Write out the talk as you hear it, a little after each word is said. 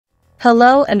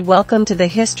Hello and welcome to the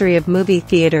history of movie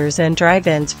theaters and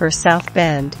drive-ins for South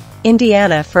Bend,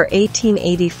 Indiana for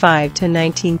 1885 to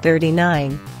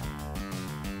 1939.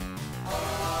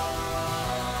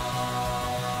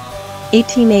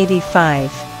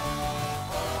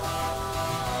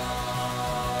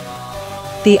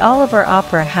 1885. The Oliver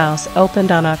Opera House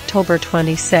opened on October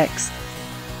 26.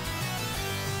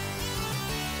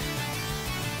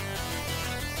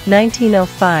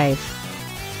 1905.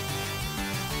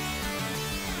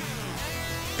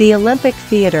 The Olympic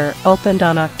Theatre opened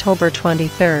on October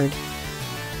 23.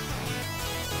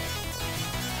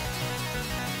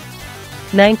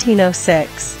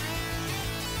 1906.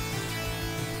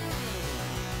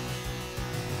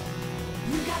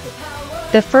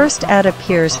 The first ad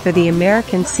appears for the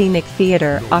American Scenic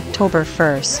Theatre October 1.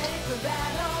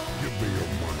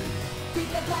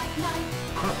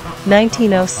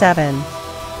 1907.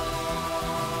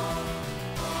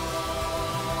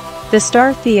 The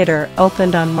Star Theatre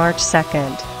opened on March 2.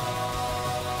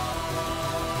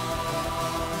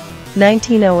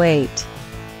 1908.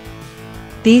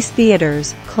 These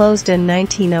theaters closed in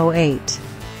 1908.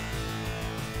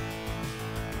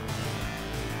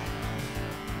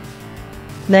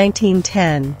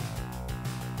 1910.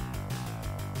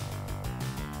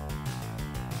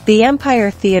 The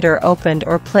Empire Theatre opened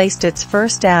or placed its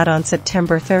first ad on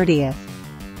September 30.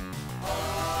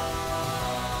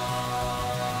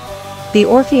 The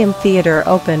Orpheum Theatre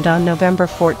opened on November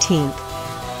 14.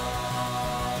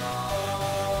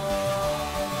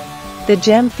 The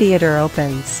Gem Theatre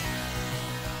opens.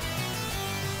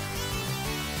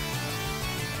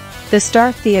 The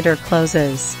Star Theatre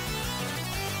closes.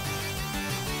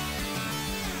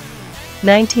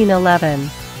 1911.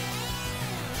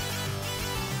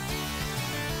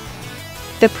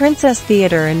 The Princess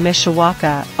Theatre in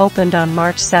Mishawaka opened on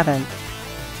March 7.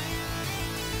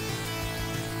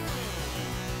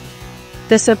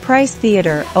 The Surprise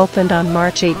Theatre opened on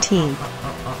March 18.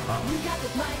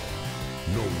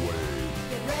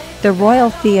 The Royal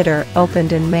Theatre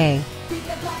opened in May.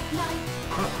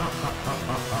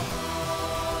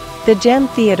 The Gem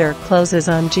Theatre closes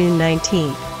on June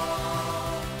 19.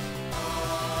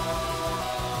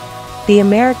 The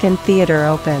American Theatre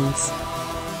opens.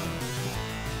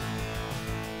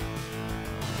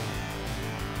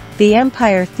 The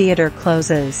Empire Theatre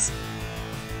closes.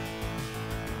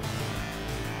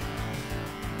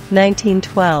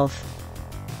 1912.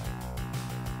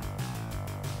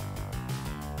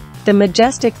 The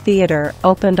Majestic Theatre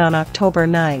opened on October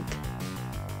 9.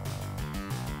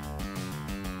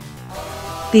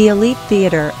 The Elite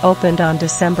Theatre opened on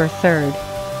December 3.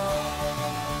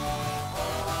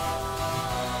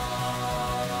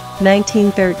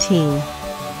 1913.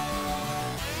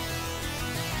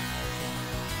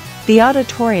 The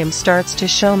Auditorium starts to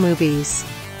show movies.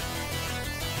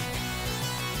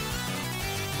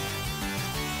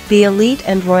 The Elite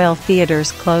and Royal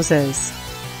Theatres closes.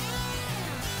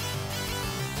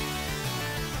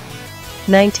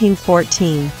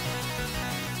 1914.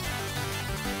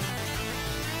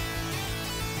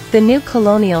 The New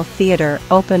Colonial Theatre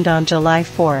opened on July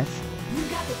 4.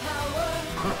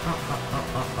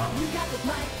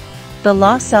 The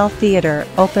La Salle Theatre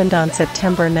opened on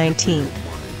September 19.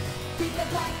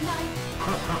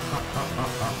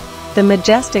 The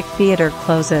Majestic Theatre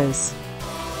closes.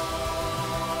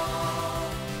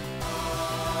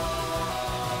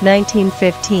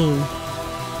 1915.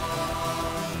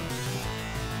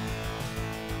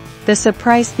 The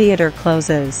Surprise Theatre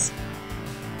closes.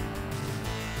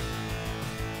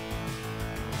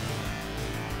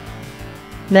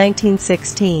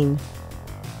 1916.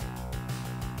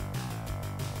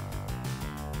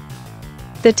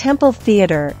 The Temple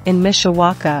Theatre in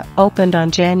Mishawaka opened on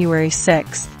January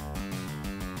 6.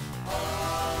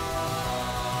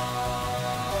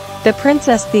 The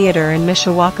Princess Theatre in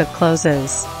Mishawaka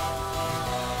closes.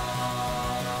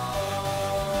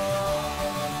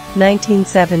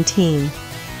 1917.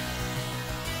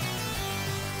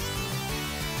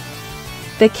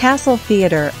 The Castle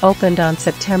Theatre opened on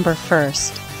September 1.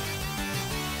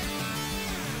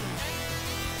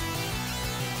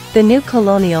 The New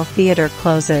Colonial Theatre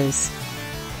closes.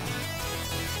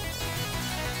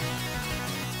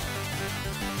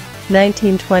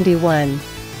 1921.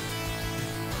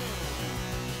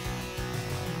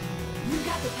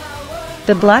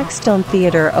 The Blackstone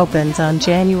Theatre opens on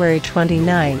January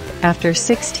 29 after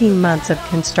 16 months of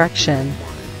construction.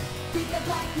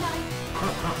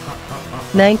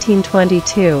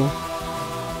 1922.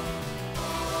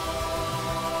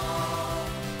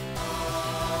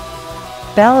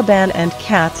 Balaban and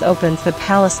Katz opens the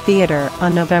Palace Theatre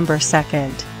on November 2.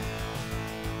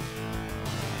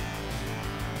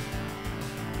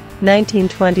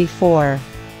 1924.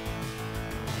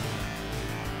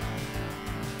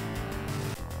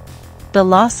 The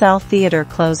La Salle Theatre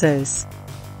closes.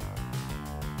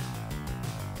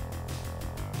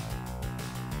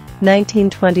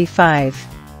 1925.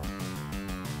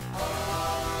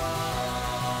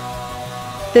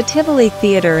 The Tivoli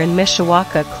Theatre in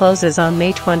Mishawaka closes on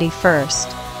May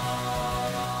 21st.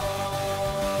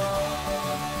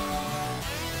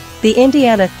 The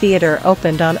Indiana Theatre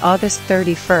opened on August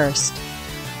 31st.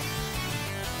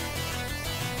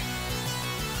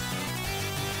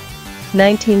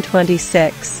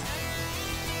 (1926).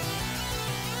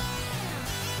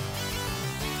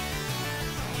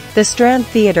 The Strand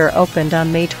Theatre opened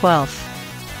on May 12th.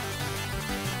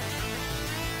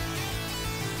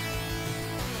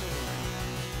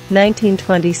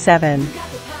 (1927).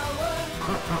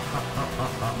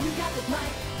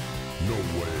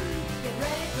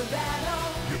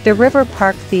 The River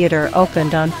Park Theatre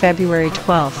opened on February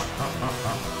 12th.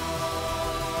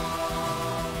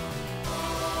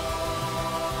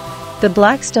 The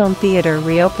Blackstone Theatre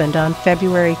reopened on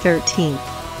February 13th.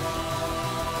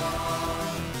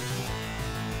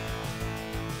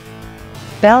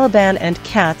 Balaban and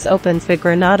Katz opens the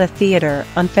Granada Theatre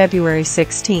on February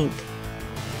 16th.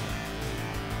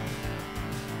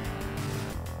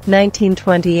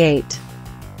 1928.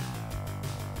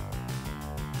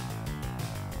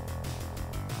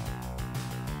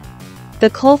 The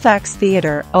Colfax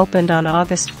Theatre opened on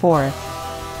August 4th.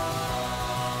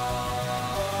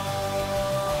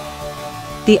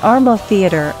 The Armo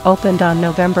Theatre opened on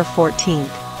November 14th.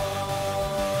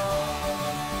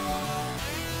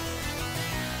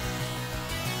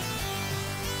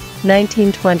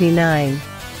 (1929).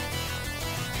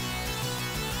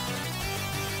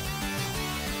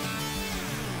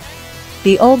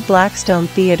 The Old Blackstone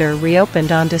Theatre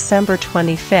reopened on December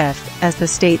 25th as the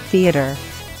State Theatre.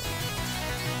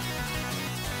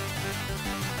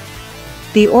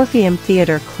 The Orpheum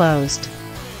Theatre closed.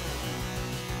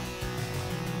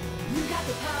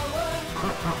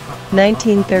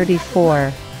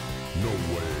 1934.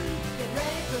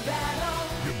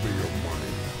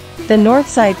 The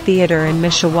Northside Theatre in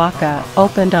Mishawaka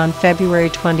opened on February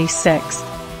 26th.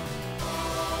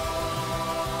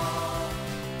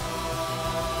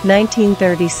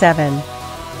 1937.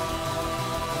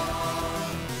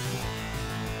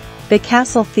 The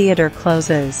Castle Theatre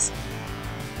closes.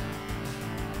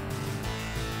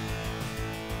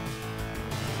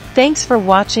 Thanks for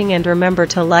watching and remember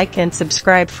to like and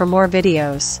subscribe for more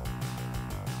videos.